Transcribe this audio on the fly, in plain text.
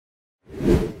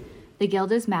The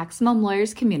Guild is Maximum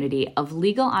Lawyers' community of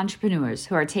legal entrepreneurs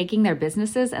who are taking their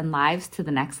businesses and lives to the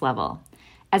next level.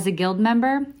 As a Guild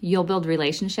member, you'll build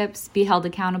relationships, be held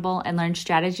accountable, and learn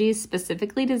strategies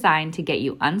specifically designed to get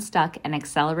you unstuck and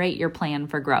accelerate your plan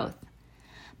for growth.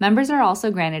 Members are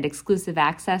also granted exclusive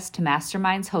access to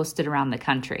masterminds hosted around the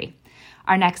country.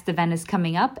 Our next event is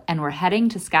coming up, and we're heading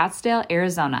to Scottsdale,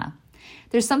 Arizona.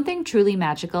 There's something truly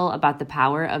magical about the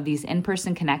power of these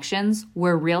in-person connections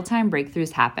where real-time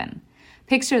breakthroughs happen.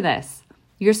 Picture this.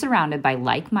 You're surrounded by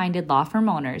like-minded law firm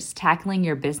owners tackling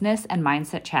your business and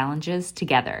mindset challenges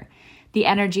together. The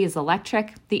energy is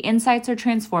electric, the insights are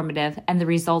transformative, and the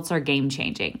results are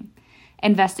game-changing.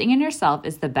 Investing in yourself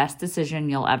is the best decision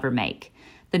you'll ever make.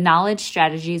 The knowledge,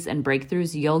 strategies, and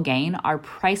breakthroughs you'll gain are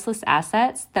priceless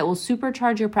assets that will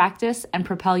supercharge your practice and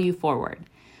propel you forward.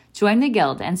 Join the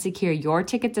Guild and secure your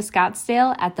ticket to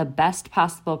Scottsdale at the best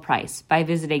possible price by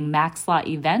visiting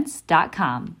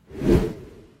maxlawevents.com.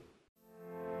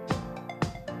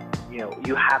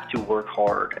 You have to work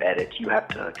hard at it. You have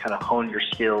to kind of hone your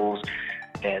skills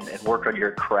and work on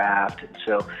your craft. And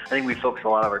so I think we focus a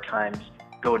lot of our times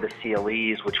going to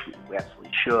CLEs, which we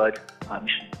absolutely should. You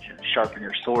should sharpen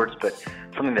your swords, but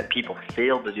something that people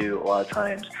fail to do a lot of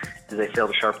times is they fail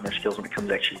to sharpen their skills when it comes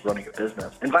to actually running a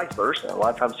business, and vice versa. A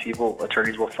lot of times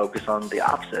attorneys will focus on the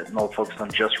opposite, and they'll focus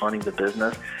on just running the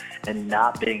business and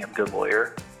not being a good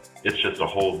lawyer. It's just a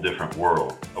whole different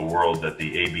world, a world that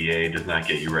the ABA does not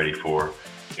get you ready for,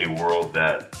 a world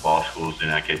that law schools do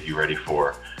not get you ready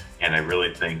for. And I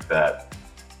really think that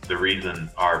the reason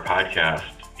our podcast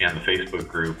and the Facebook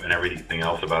group and everything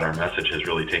else about our message has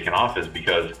really taken off is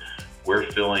because we're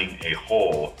filling a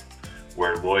hole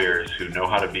where lawyers who know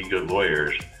how to be good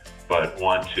lawyers but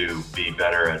want to be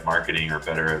better at marketing or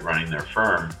better at running their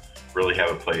firm really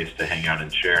have a place to hang out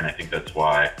and share. And I think that's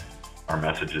why our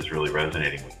message is really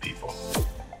resonating with people.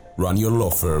 Run your law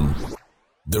firm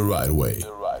the right way.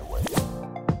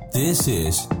 This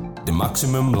is the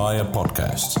Maximum Lawyer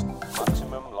Podcast.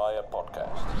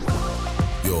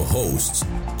 Your hosts,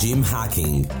 Jim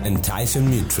Hacking and Tyson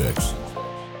Mutrux.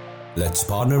 Let's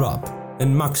partner up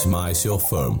and maximize your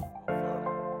firm.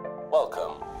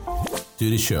 Welcome to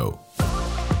the show.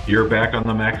 You're back on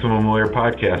the Maximum Lawyer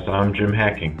Podcast. I'm Jim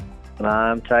Hacking. And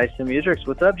I'm Tyson Mutrux.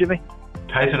 What's up, Jimmy?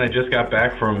 Tyson, I just got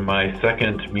back from my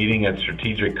second meeting at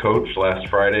Strategic Coach last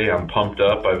Friday. I'm pumped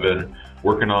up. I've been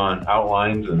working on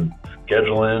outlines and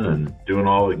scheduling and doing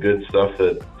all the good stuff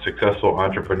that successful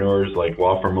entrepreneurs like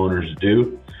law firm owners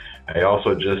do. I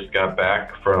also just got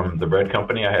back from the bread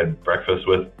company. I had breakfast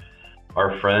with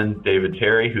our friend David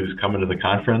Terry, who's coming to the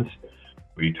conference.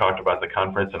 We talked about the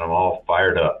conference, and I'm all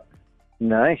fired up.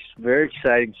 Nice. Very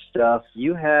exciting stuff.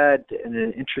 You had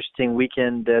an interesting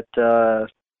weekend at,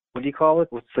 what do you call it?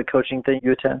 What's the coaching thing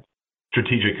you attend?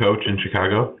 Strategic Coach in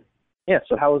Chicago. Yeah,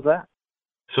 so how was that?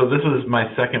 So this is my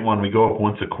second one. We go up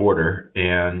once a quarter,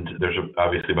 and there's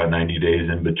obviously about 90 days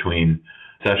in between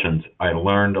sessions. I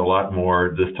learned a lot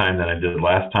more this time than I did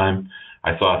last time.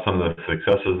 I saw some of the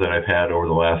successes that I've had over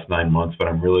the last 9 months, but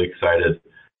I'm really excited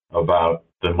about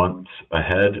the months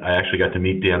ahead. I actually got to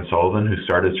meet Dan Sullivan, who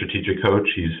started Strategic Coach.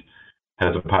 He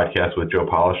has a podcast with Joe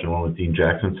Polish and one with Dean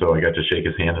Jackson, so I got to shake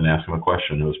his hand and ask him a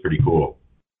question. It was pretty cool.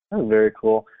 Oh, very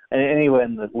cool. And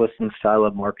anyone that listens to I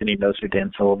Love Marketing knows who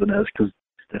Dan Sullivan is, because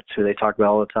that's who they talk about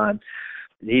all the time.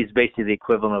 He's basically the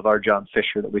equivalent of our John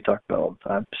Fisher that we talk about all the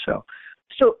time. So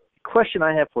question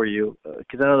I have for you,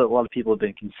 because I know that a lot of people have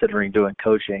been considering doing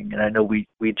coaching, and I know we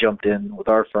jumped in with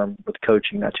our firm with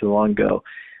coaching not too long ago.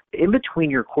 In between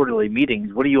your quarterly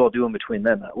meetings, what do you all do in between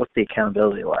them? What's the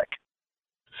accountability like?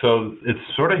 So it's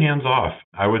sort of hands-off.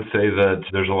 I would say that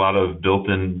there's a lot of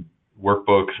built-in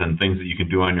workbooks and things that you can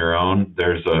do on your own.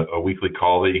 There's a weekly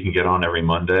call that you can get on every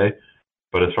Monday.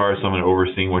 But as far as someone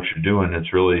overseeing what you're doing,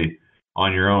 it's really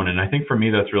on your own. And I think for me,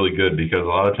 that's really good, because a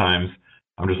lot of times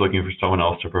I'm just looking for someone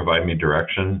else to provide me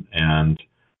direction. And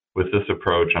with this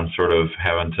approach, I'm sort of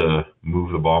having to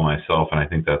move the ball myself, and I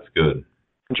think that's good.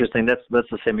 Interesting. That's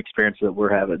the same experience that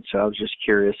we're having. So I was just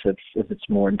curious if it's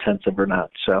more intensive or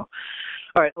not. So,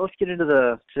 all right, let's get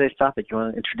into today's topic. You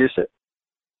want to introduce it?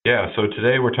 Yeah. So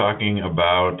today we're talking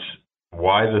about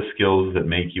why the skills that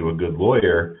make you a good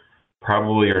lawyer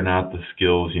probably are not the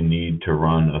skills you need to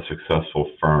run a successful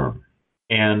firm.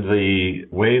 And the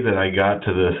way that I got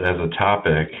to this as a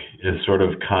topic is sort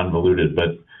of convoluted,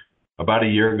 but about a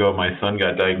year ago, my son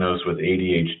got diagnosed with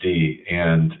ADHD,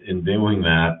 and in doing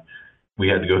that, we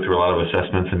had to go through a lot of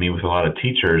assessments and meet with a lot of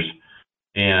teachers,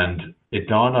 and it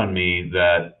dawned on me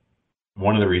that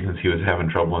one of the reasons he was having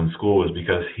trouble in school was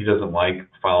because he doesn't like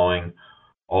following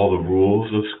all the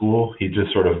rules of school. He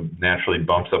just sort of naturally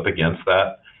bumps up against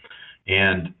that.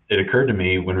 And it occurred to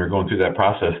me when we were going through that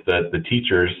process that the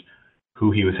teachers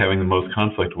who he was having the most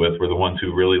conflict with were the ones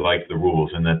who really liked the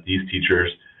rules, and that these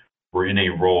teachers were in a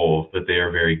role that they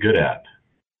are very good at.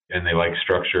 And they like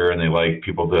structure, and they like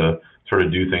people to sort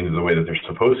of do things the way that they're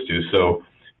supposed to. So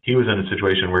he was in a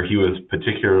situation where he was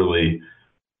particularly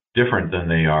different than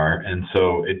they are. And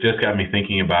so it just got me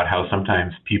thinking about how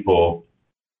sometimes people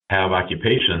have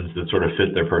occupations that sort of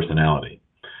fit their personality,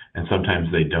 and sometimes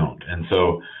they don't. And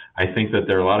so I think that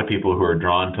there are a lot of people who are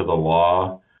drawn to the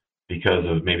law because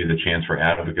of maybe the chance for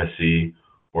advocacy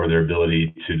or their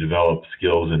ability to develop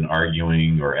skills in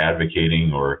arguing or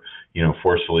advocating or,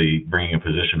 forcefully bringing a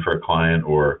position for a client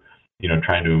or,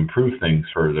 trying to improve things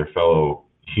for their fellow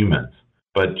humans.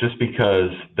 But just because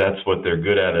that's what they're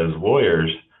good at as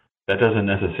lawyers, that doesn't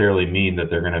necessarily mean that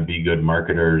they're going to be good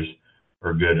marketers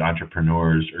or good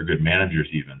entrepreneurs or good managers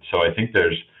even. So I think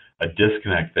there's a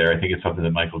disconnect there. I think it's something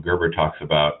that Michael Gerber talks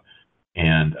about,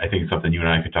 and I think it's something you and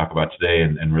I could talk about today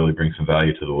and really bring some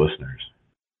value to the listeners.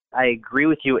 I agree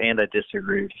with you and I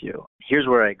disagree with you. Here's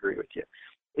where I agree with you.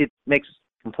 It makes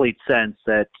complete sense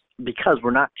that because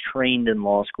we're not trained in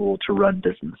law school to run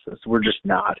businesses, we're just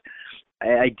not.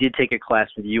 I did take a class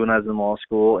with you when I was in law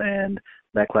school, and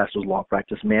that class was law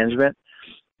practice management.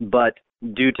 But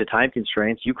due to time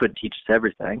constraints, you couldn't teach us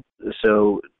everything.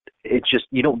 So it's just,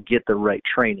 you don't get the right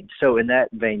training. So in that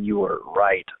vein, you are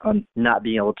right on not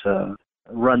being able to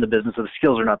run the business. So the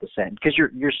skills are not the same, because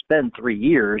you're spending 3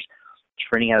 years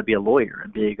training how to be a lawyer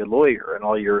and be a good lawyer, and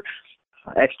all your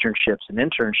externships and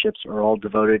internships are all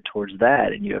devoted towards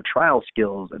that, and you have trial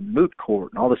skills and moot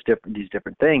court and all these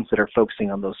different things that are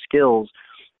focusing on those skills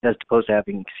as opposed to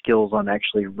having skills on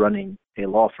actually running a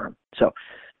law firm. So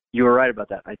you were right about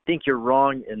that. I think you're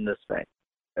wrong in this thing.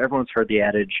 Everyone's heard the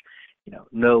adage,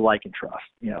 know, like, and trust.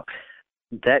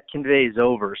 That conveys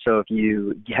over. So if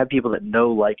you have people that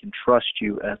know, like, and trust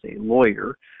you as a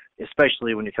lawyer,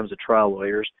 especially when it comes to trial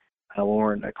lawyers,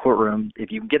 or in a courtroom,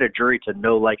 if you can get a jury to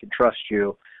know, like, and trust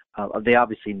you, they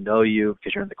obviously know you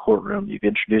because you're in the courtroom, you've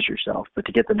introduced yourself, but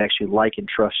to get them to actually like and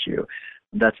trust you,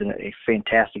 that's a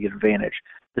fantastic advantage.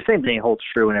 The same thing holds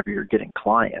true whenever you're getting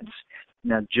clients.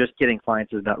 Now, just getting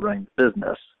clients is not running the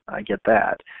business. I get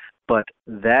that. But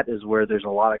that is where there's a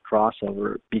lot of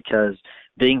crossover, because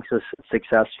being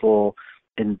successful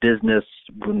in business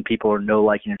when people are know,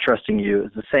 liking, and trusting you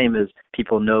is the same as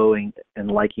people knowing and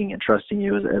liking and trusting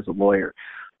you as a lawyer.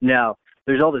 Now,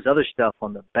 there's all this other stuff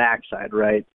on the backside,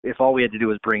 right? If all we had to do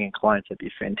was bring in clients, that'd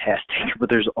be fantastic. But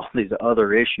there's all these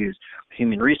other issues,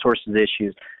 human resources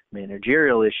issues,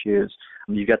 managerial issues.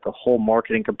 You've got the whole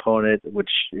marketing component, which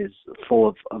is full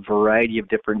of a variety of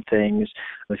different things.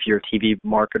 If you're a TV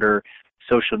marketer,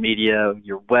 social media,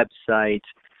 your website,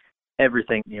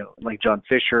 everything, like John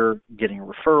Fisher, getting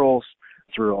referrals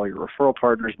through all your referral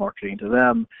partners, marketing to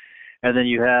them. And then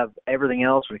you have everything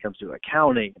else when it comes to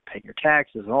accounting, paying your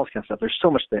taxes, and all this kind of stuff. There's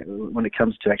so much that when it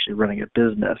comes to actually running a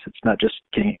business. It's not just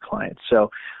getting a client.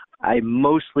 So I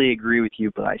mostly agree with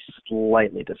you, but I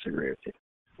slightly disagree with you.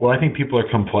 Well, I think people are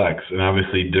complex, and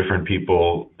obviously different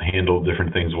people handle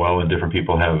different things well, and different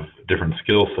people have different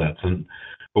skill sets.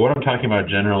 But what I'm talking about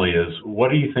generally is, what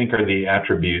do you think are the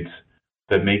attributes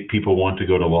that make people want to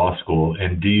go to law school,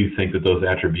 and do you think that those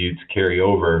attributes carry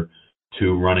over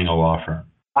to running a law firm?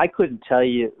 I couldn't tell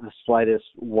you the slightest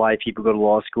why people go to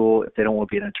law school if they don't want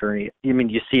to be an attorney. I mean,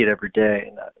 you see it every day.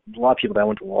 And a lot of people that I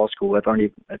went to law school with aren't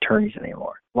even attorneys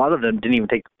anymore. A lot of them didn't even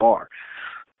take the bar.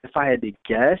 If I had to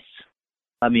guess,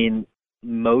 I mean,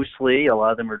 mostly a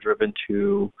lot of them are driven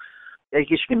to, I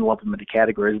guess you can lump them into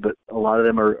categories, but a lot of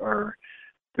them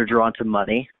they're drawn to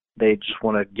money. They just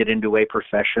want to get into a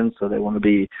profession, so they want to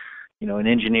be, an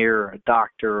engineer, or a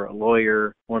doctor, or a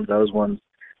lawyer, one of those ones,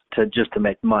 to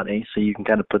make money. So you can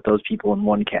kind of put those people in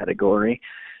one category.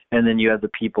 And then you have the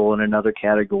people in another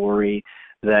category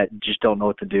that just don't know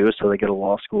what to do, so they go to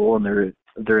law school and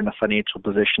they're in a financial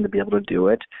position to be able to do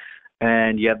it.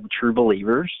 And you have the true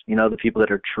believers, the people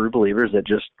that are true believers that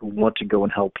just want to go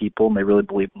and help people, and they really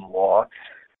believe in the law.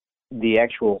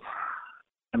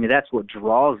 That's what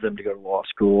draws them to go to law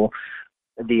school.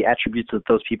 The attributes that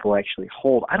those people actually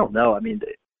hold, I don't know.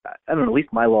 At least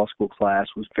my law school class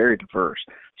was very diverse.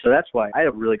 So that's why I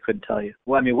really couldn't tell you.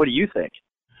 Well, what do you think?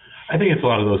 I think it's a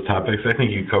lot of those topics. I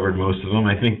think you covered most of them.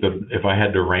 I think that if I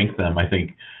had to rank them, I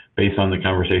think based on the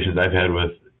conversations I've had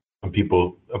with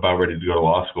people about ready to go to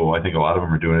law school, I think a lot of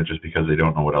them are doing it just because they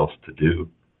don't know what else to do.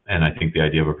 And I think the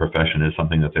idea of a profession is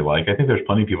something that they like. I think there's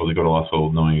plenty of people that go to law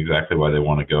school knowing exactly why they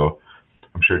want to go.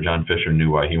 I'm sure John Fisher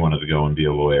knew why he wanted to go and be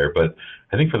a lawyer. But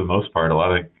I think for the most part, a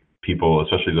lot of people,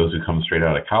 especially those who come straight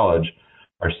out of college,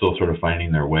 are still sort of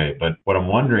finding their way. But what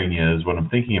I'm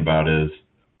thinking about is,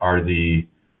 are the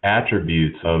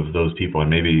attributes of those people, and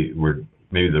maybe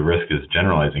the risk is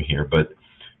generalizing here, but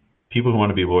people who want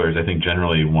to be lawyers, I think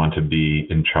generally want to be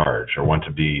in charge or want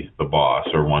to be the boss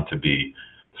or want to be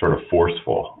sort of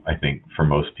forceful. I think for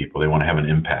most people, they want to have an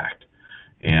impact.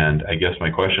 And I guess my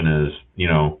question is,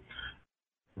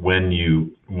 when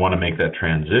you want to make that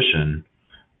transition,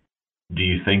 do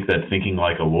you think that thinking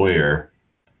like a lawyer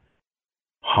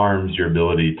harms your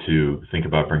ability to think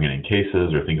about bringing in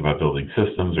cases or think about building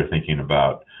systems or thinking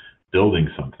about building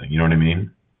something? You know what I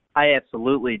mean? I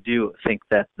absolutely do think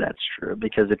that that's true,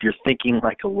 because if you're thinking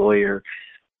like a lawyer,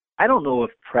 I don't know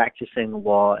if practicing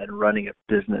law and running a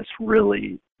business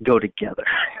really go together.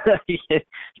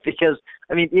 Because,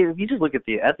 if you just look at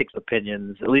the ethics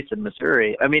opinions, at least in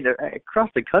Missouri, across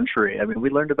the country, we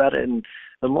learned about it in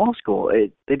law school.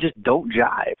 They just don't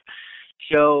jive.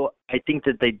 So I think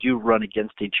that they do run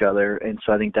against each other, and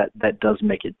so I think that does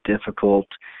make it difficult.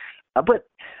 But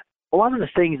a lot of the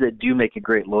things that do make a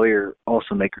great lawyer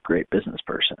also make a great business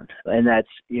person. And that's,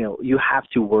 you have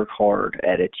to work hard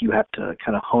at it. You have to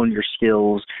kind of hone your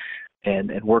skills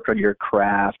and work on your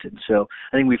craft. And so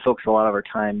I think we focus a lot of our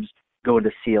times going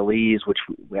to CLEs, which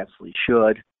we absolutely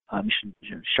should. You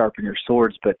should sharpen your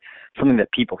swords. But something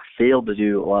that people fail to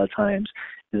do a lot of times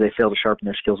is they fail to sharpen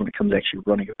their skills when it comes to actually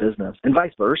running a business, and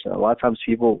vice versa. A lot of times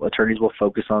attorneys will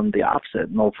focus on the opposite,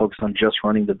 and they'll focus on just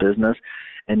running the business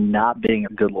and not being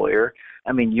a good lawyer.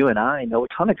 You and I know a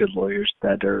ton of good lawyers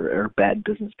that are bad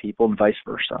business people, and vice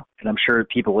versa. And I'm sure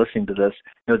people listening to this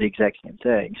know the exact same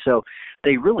thing. So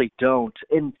they really don't.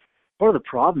 And part of the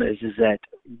problem is that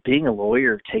being a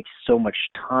lawyer takes so much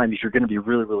time because you're going to be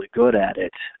really, really good at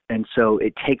it. And so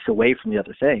it takes away from the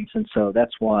other things. And so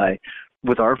that's why,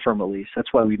 with our firm at least,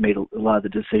 that's why we made a lot of the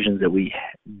decisions that we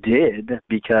did,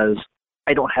 because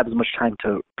I don't have as much time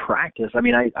to practice.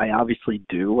 I obviously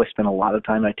do. I spend a lot of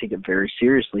time. I take it very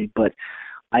seriously, but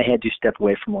I had to step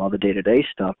away from all the day-to-day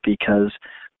stuff because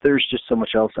there's just so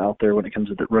much else out there when it comes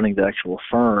to running the actual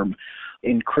firm.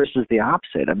 And Chris is the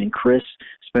opposite. Chris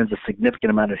spends a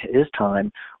significant amount of his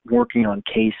time working on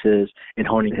cases and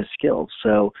honing his skills.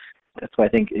 So that's why I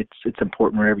think it's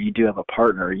important whenever you do have a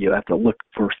partner, you have to look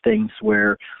for things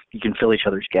where you can fill each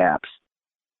other's gaps.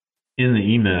 In the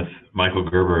E-Myth, Michael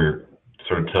Gerber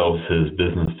sort of tells his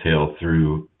business tale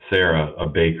through Sarah, a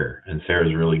baker, and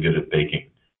Sarah's really good at baking.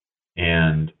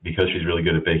 And because she's really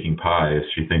good at baking pies,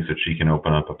 she thinks that she can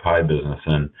open up a pie business,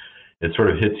 and it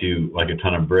sort of hits you like a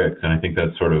ton of bricks. And I think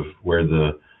that's sort of where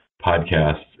the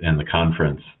podcast and the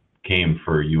conference came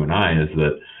for you and I, is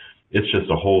that it's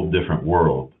just a whole different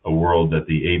world, a world that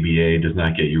the ABA does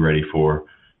not get you ready for,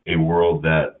 a world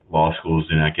that law schools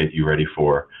do not get you ready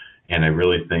for. And I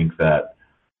really think that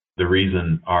the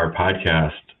reason our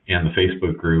podcast and the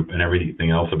Facebook group and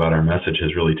everything else about our message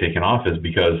has really taken off is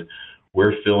because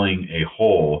we're filling a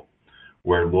hole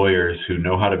where lawyers who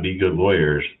know how to be good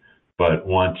lawyers but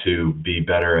want to be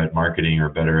better at marketing or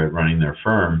better at running their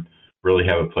firm really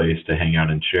have a place to hang out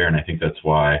and share. And I think that's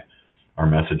why our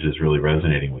message is really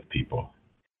resonating with people.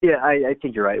 Yeah, I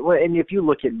think you're right. Well, and if you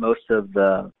look at most of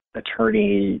the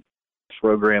attorney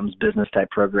programs, business type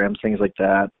programs, things like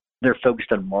that, they're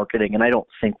focused on marketing, and I don't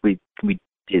think we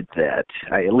did that.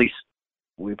 At least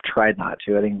we've tried not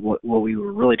to. I think what we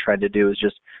were really trying to do is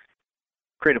just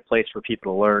create a place for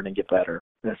people to learn and get better,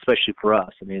 especially for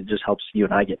us. It just helps you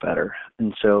and I get better.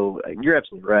 And so you're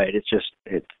absolutely right.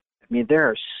 There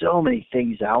are so many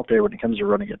things out there when it comes to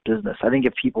running a business. I think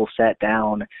if people sat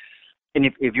down, and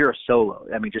if you're a solo,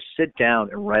 just sit down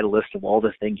and write a list of all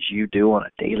the things you do on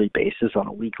a daily basis, on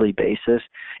a weekly basis.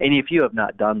 And if you have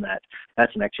not done that,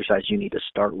 that's an exercise you need to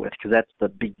start with, because that's the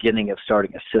beginning of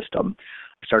starting a system.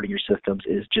 Starting your systems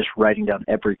is just writing down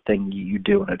everything you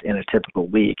do in a typical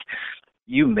week.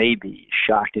 You may be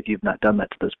shocked if you've not done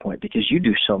that to this point, because you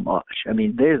do so much.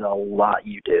 There's a lot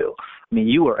you do.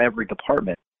 You are every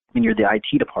department. You're the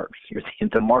IT department, you're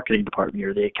the marketing department,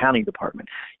 you're the accounting department,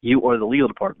 you are the legal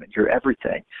department, you're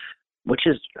everything, which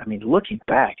is, looking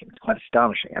back, it's quite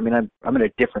astonishing. I'm in a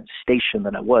different station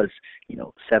than I was,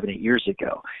 7-8 years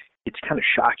ago. It's kind of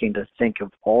shocking to think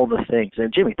of all the things.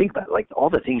 And Jimmy, think about it, all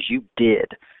the things you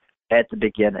did at the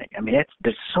beginning.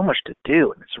 There's so much to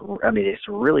do, and it's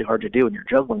really hard to do, and you're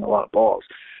juggling a lot of balls.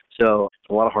 So it's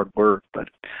a lot of hard work, but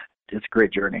it's a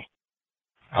great journey.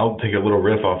 I'll take a little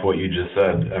riff off what you just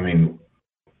said.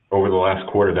 Over the last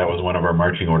quarter, that was one of our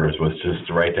marching orders, was just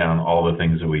to write down all the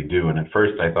things that we do. And at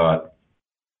first I thought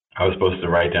I was supposed to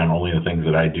write down only the things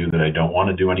that I do that I don't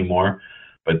want to do anymore.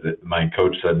 But my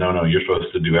coach said, no, you're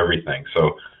supposed to do everything.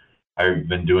 So I've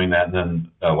been doing that. And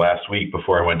then last week,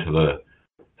 before I went to the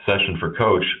session for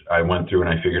coach, I went through and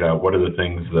I figured out what are the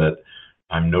things that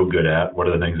I'm no good at, what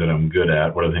are the things that I'm good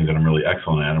at, what are the things that I'm really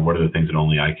excellent at, and what are the things that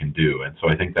only I can do. And so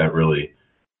I think that really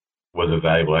was a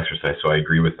valuable exercise. So I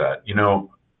agree with that.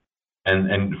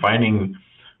 And finding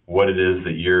what it is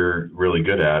that you're really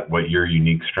good at, what your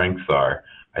unique strengths are,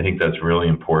 I think that's really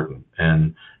important.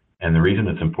 And the reason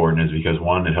it's important is because,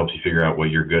 one, it helps you figure out what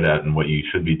you're good at and what you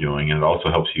should be doing. And it also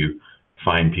helps you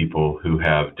find people who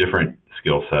have different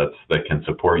skill sets that can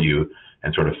support you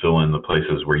and sort of fill in the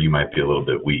places where you might be a little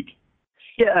bit weak.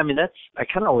 Yeah, I mean, I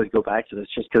kind of always go back to this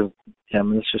just because,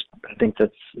 I think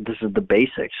this is the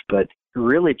basics. But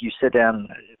really, if you sit down,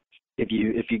 if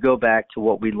you go back to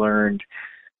what we learned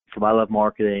from I Love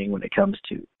Marketing when it comes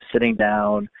to sitting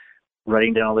down,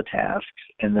 writing down all the tasks,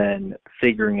 and then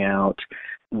figuring out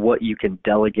what you can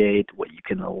delegate, what you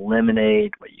can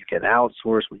eliminate, what you can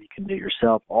outsource, what you can do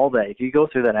yourself, all that. If you go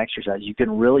through that exercise, you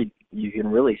can really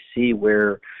see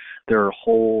where there are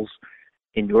holes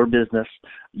in your business.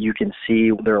 You can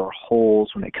see there are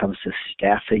holes when it comes to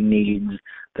staffing needs.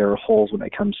 There are holes when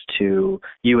it comes to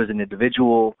you as an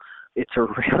individual. It's a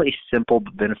really simple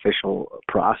but beneficial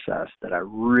process that I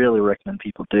really recommend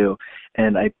people do.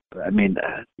 And I mean,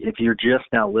 if you're just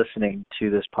now listening to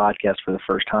this podcast for the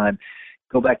first time,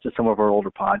 go back to some of our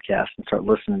older podcasts and start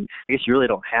listening. I guess you really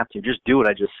don't have to. Just do what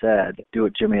I just said. Do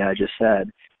what Jimmy and I just said.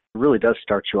 It really does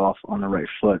start you off on the right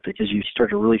foot because you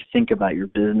start to really think about your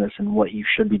business and what you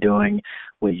should be doing,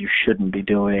 what you shouldn't be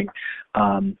doing.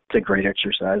 It's a great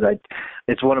exercise.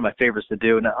 It's one of my favorites to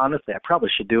do. And honestly, I probably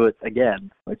should do it again.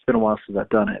 It's been a while since I've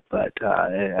done it, but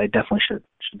I definitely should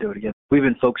do it again. We've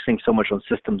been focusing so much on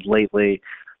systems lately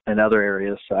and other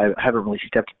areas, so I haven't really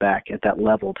stepped back at that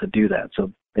level to do that. So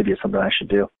maybe it's something I should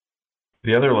do.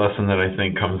 The other lesson that I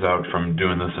think comes out from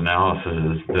doing this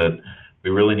analysis is that we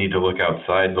really need to look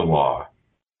outside the law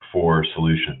for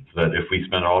solutions. That if we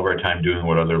spend all of our time doing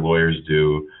what other lawyers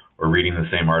do or reading the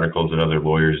same articles that other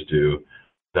lawyers do,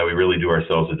 that we really do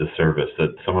ourselves a disservice.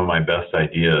 That some of my best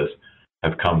ideas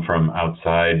have come from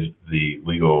outside the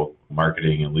legal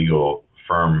marketing and legal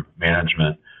firm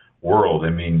management world.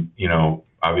 I mean,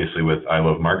 obviously with I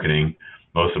Love Marketing,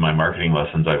 most of my marketing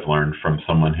lessons I've learned from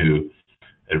someone who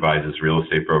advises real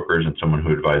estate brokers and someone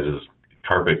who advises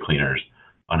carpet cleaners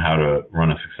on how to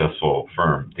run a successful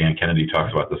firm. Dan Kennedy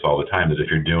talks about this all the time, that if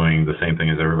you're doing the same thing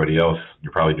as everybody else,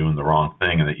 you're probably doing the wrong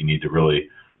thing, and that you need to really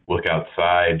look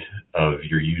outside of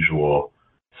your usual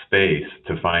space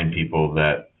to find people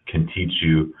that can teach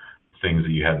you things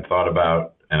that you hadn't thought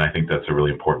about. And I think that's a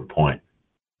really important point.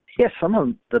 Yeah, some of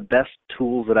the best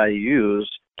tools that I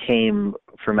used came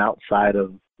from outside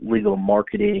of legal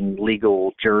marketing,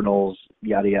 legal journals,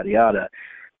 yada, yada, yada.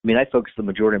 I mean, I focus the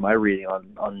majority of my reading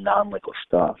on non-legal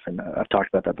stuff, and I've talked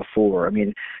about that before. I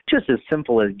mean, just as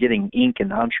simple as getting Inc.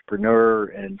 and Entrepreneur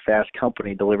and Fast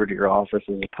Company delivered to your office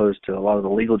as opposed to a lot of the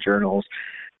legal journals,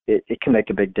 it can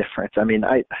make a big difference.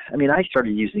 I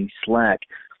started using Slack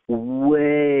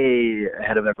way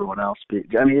ahead of everyone else.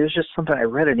 I mean, it was just something I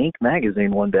read in Inc.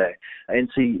 magazine one day. And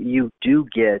so you do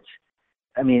get,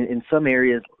 in some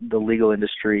areas, the legal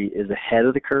industry is ahead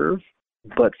of the curve,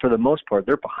 but for the most part,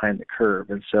 they're behind the curve.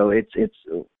 And so it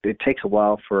takes a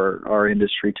while for our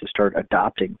industry to start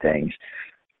adopting things.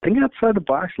 Think outside the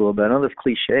box a little bit. I know that's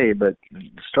cliche, but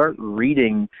start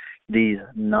reading these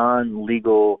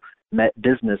non-legal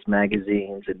business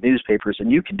magazines and newspapers,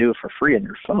 and you can do it for free on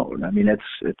your phone. I mean,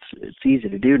 it's easy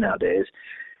to do nowadays,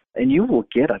 and you will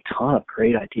get a ton of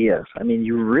great ideas. I mean,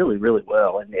 you really, really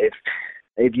will. And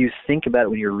if you think about it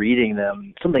when you're reading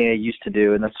them, something I used to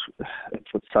do, and that's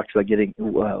what sucks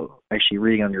about actually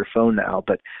reading on your phone now,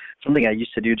 but something I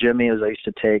used to do, Jimmy, is I used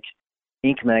to take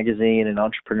Inc. magazine and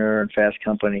Entrepreneur and Fast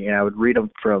Company, and I would read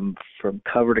them from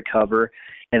cover to cover,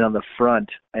 and on the front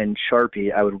in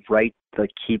Sharpie, I would write the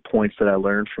key points that I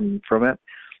learned from it,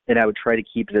 and I would try to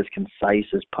keep it as concise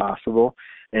as possible.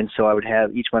 And so I would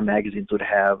have, each of my magazines would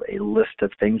have a list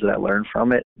of things that I learned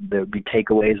from it. There would be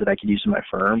takeaways that I could use in my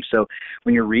firm. So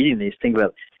when you're reading these, think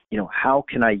about, how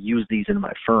can I use these in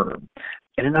my firm?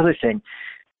 And another thing,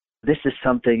 this is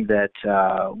something that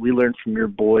we learned from your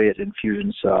boy at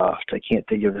Infusionsoft. I can't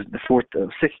think of the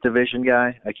 6th division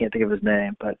guy. I can't think of his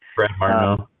name, but Brad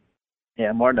Martineau.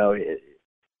 Martineau.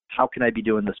 How can I be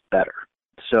doing this better?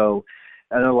 So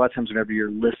I know a lot of times whenever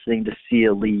you're listening to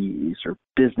CLEs or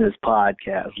business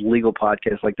podcasts, legal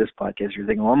podcasts like this podcast, you're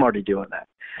thinking, well, I'm already doing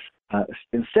that.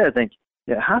 Instead, think,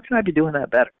 how can I be doing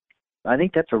that better? I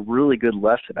think that's a really good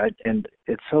lesson. And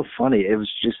it's so funny. It was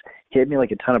just hit me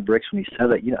like a ton of bricks when he said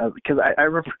that, because I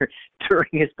remember during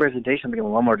his presentation thinking,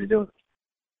 well, I'm already doing this.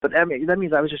 But that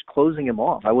means I was just closing him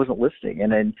off. I wasn't listening.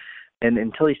 And then And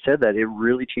until he said that, it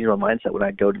really changed my mindset when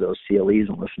I go to those CLEs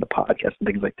and listen to podcasts and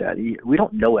things like that. We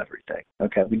don't know everything,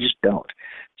 okay? We just don't.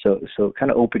 So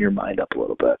kind of open your mind up a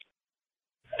little bit.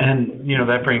 And,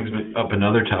 that brings up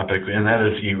another topic, and that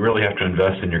is you really have to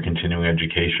invest in your continuing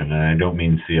education. And I don't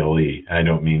mean CLE. I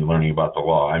don't mean learning about the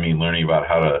law. I mean learning about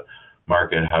how to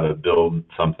market, how to build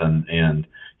something. And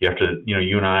you have to,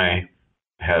 you and I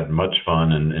had much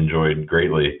fun and enjoyed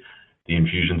greatly the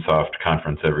Infusionsoft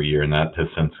conference every year, and that has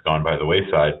since gone by the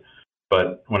wayside.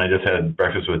 But when I just had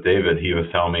breakfast with David, he was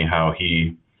telling me how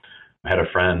he had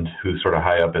a friend who's sort of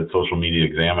high up at Social Media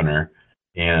Examiner,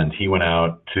 and he went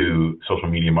out to Social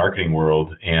Media Marketing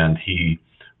World, and he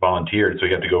volunteered, so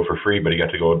he got to go for free, but he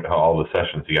got to go to all the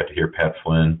sessions. He got to hear Pat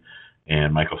Flynn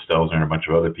and Michael Stelzner and a bunch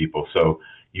of other people. So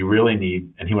you really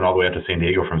need, and he went all the way out to San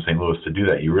Diego from St. Louis to do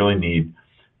that. You really need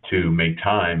to make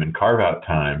time and carve out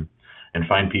time and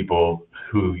find people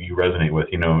who you resonate with.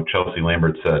 Chelsea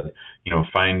Lambert said,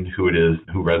 find who it is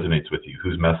who resonates with you,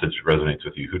 whose message resonates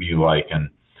with you, who do you like, and,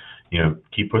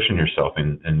 keep pushing yourself.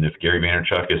 And if Gary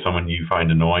Vaynerchuk is someone you find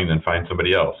annoying, then find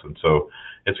somebody else. And so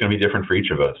it's going to be different for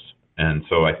each of us. And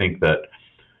so I think that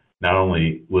not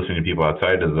only listening to people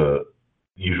outside of the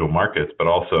usual markets, but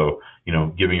also,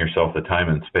 giving yourself the time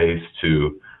and space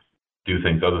to do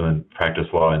things other than practice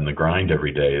law in the grind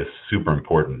every day is super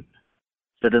important.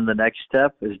 So then the next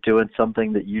step is doing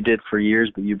something that you did for years,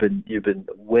 but you've been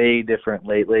way different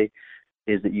lately,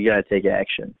 is that you got to take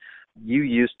action. You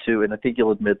used to, and I think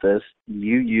you'll admit this,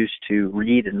 you used to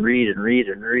read and read and read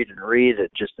and read and read and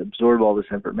just absorb all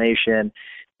this information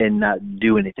and not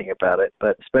do anything about it.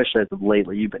 But especially as of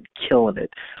lately, you've been killing it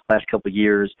last couple of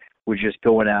years with just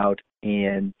going out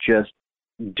and just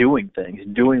doing things,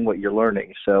 doing what you're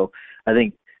learning. So I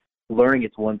think learning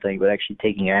it's one thing, but actually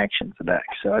taking action to that.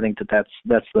 So I think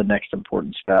that's the next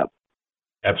important step.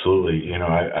 Absolutely.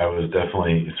 I was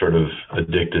definitely sort of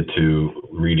addicted to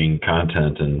reading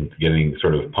content and getting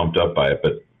sort of pumped up by it,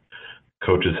 but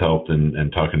coaches helped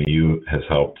and talking to you has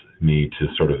helped me to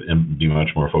sort of be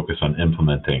much more focused on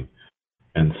implementing.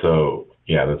 And so,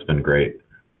 yeah, that's been great.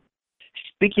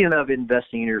 Speaking of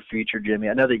investing in your future, Jimmy,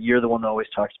 I know that you're the one that always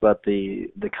talks about the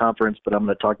conference, but I'm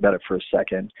going to talk about it for a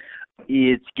second.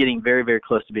 It's getting very, very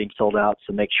close to being sold out,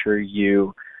 so make sure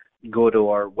you go to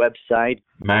our website,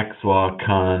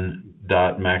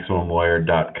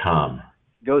 maxlawcon.maximumlawyer.com.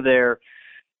 Go there.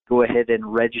 Go ahead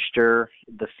and register.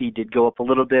 The fee did go up a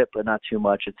little bit, but not too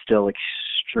much. It's still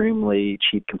extremely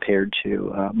cheap compared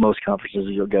to most conferences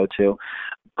you'll go to.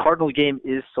 Cardinal game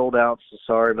is sold out, so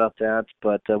sorry about that,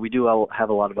 but we do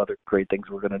have a lot of other great things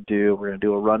we're going to do. We're going to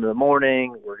do a run in the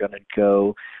morning. We're going to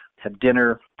go have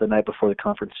dinner the night before the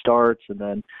conference starts, and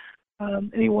then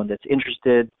anyone that's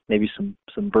interested, maybe some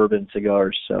bourbon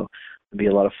cigars, so it'll be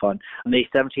a lot of fun. May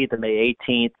 17th and May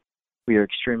 18th, we are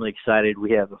extremely excited.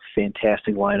 We have a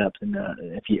fantastic lineup, and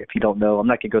if you don't know, I'm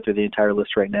not going to go through the entire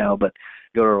list right now, but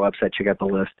go to our website, check out the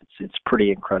list. It's pretty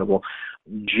incredible.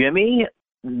 Jimmy,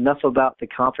 enough about the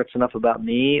conference, enough about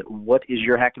me. What is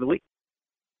your hack of the week?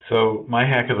 So my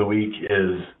hack of the week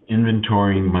is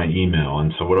inventorying my email.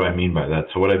 And so what do I mean by that?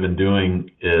 So what I've been doing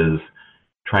is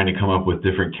trying to come up with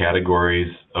different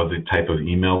categories of the type of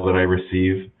email that I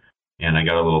receive. And I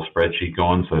got a little spreadsheet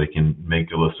going so I can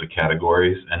make a list of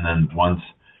categories. And then once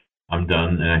I'm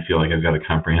done and I feel like I've got a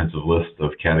comprehensive list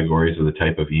of categories of the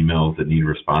type of emails that need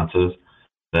responses,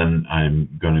 then I'm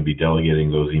going to be delegating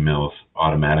those emails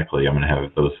automatically. I'm going to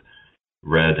have those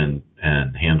read and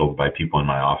handled by people in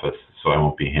my office. So I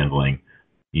won't be handling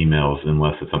emails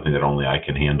unless it's something that only I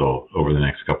can handle over the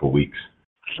next couple of weeks.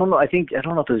 I don't know if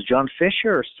it was John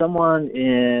Fisher or someone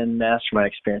in Mastermind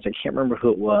Experience. I can't remember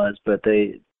who it was, but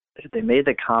they made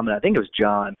the comment. I think it was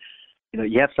John.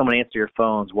 You have someone answer your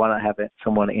phones. Why not have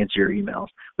someone answer your emails?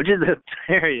 Which is a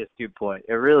very astute point.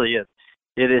 It really is.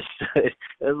 It is. It's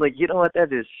like, you know what?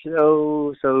 That is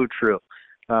so true.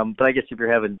 But I guess if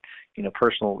you're having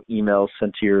personal emails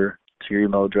sent to your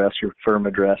email address, your firm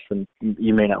address, then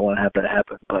you may not want to have that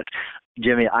happen. But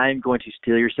Jimmy, I'm going to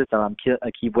steal your system.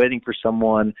 I keep waiting for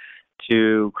someone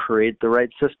to create the right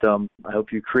system. I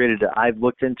hope you created it. I've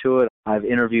looked into it. I've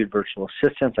interviewed virtual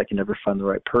assistants. I can never find the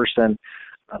right person.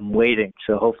 I'm waiting.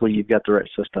 So hopefully you've got the right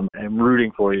system. I'm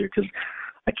rooting for you because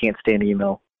I can't stand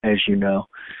email, as you know.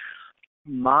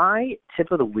 My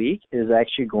tip of the week is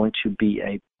actually going to be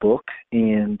a book,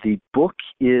 and the book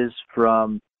is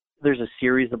there's a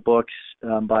series of books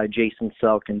by Jason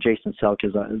Selk, and Jason Selk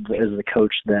is the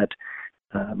coach that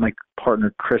my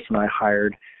partner Chris and I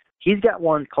hired. He's got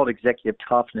one called Executive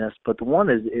Toughness, but the one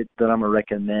that I'm going to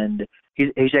recommend,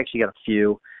 he's actually got a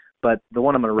few, but the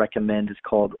one I'm going to recommend is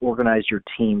called Organize Your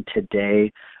Team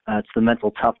Today It's the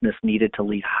mental toughness needed to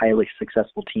lead highly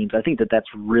successful teams. I think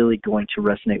that's really going to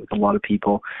resonate with a lot of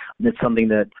people. And it's something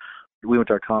that we went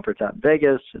to our conference out in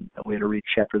Vegas, and we had to read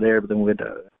a chapter there, but then we had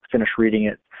to finish reading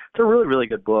it. It's a really, really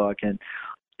good book, and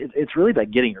it's really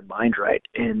about getting your mind right.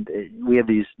 And we have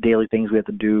these daily things we have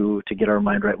to do to get our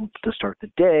mind right to start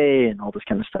the day and all this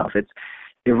kind of stuff. It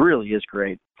really is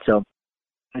great. So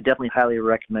I definitely highly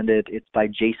recommend it. It's by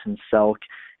Jason Selk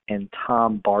and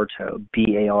Tom Bartow,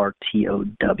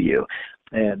 Bartow.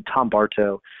 And Tom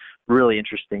Bartow, really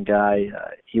interesting guy.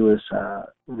 He was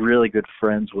really good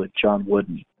friends with John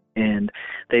Wooden. And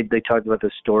they talked about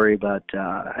this story about,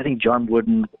 I think John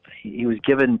Wooden, he was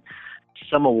given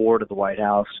some award at the White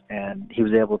House, and he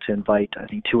was able to invite, I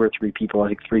think, 2 or 3 people. I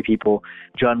think 3 people.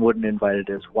 John Wooden invited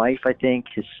his wife, I think,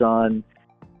 his son.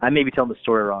 I may be telling the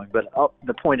story wrong, but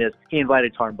the point is he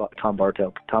invited Tom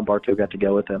Bartow. Tom Bartow got to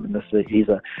go with him, and he's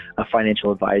a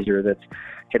financial advisor that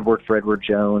had worked for Edward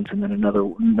Jones, and then another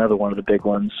one of the big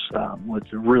ones was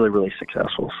really, really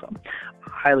successful. So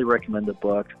highly recommend the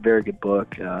book. Very good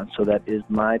book. So that is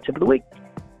my tip of the week.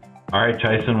 All right,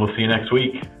 Tyson, we'll see you next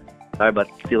week. All right, bud.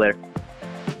 See you later.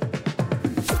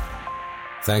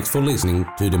 Thanks for listening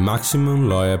to the Maximum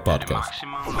Lawyer Podcast.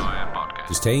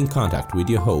 To stay in contact with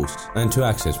your host and to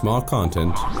access more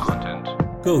content,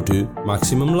 go to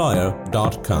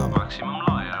MaximumLawyer.com.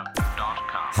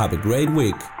 Have a great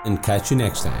week and catch you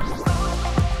next time.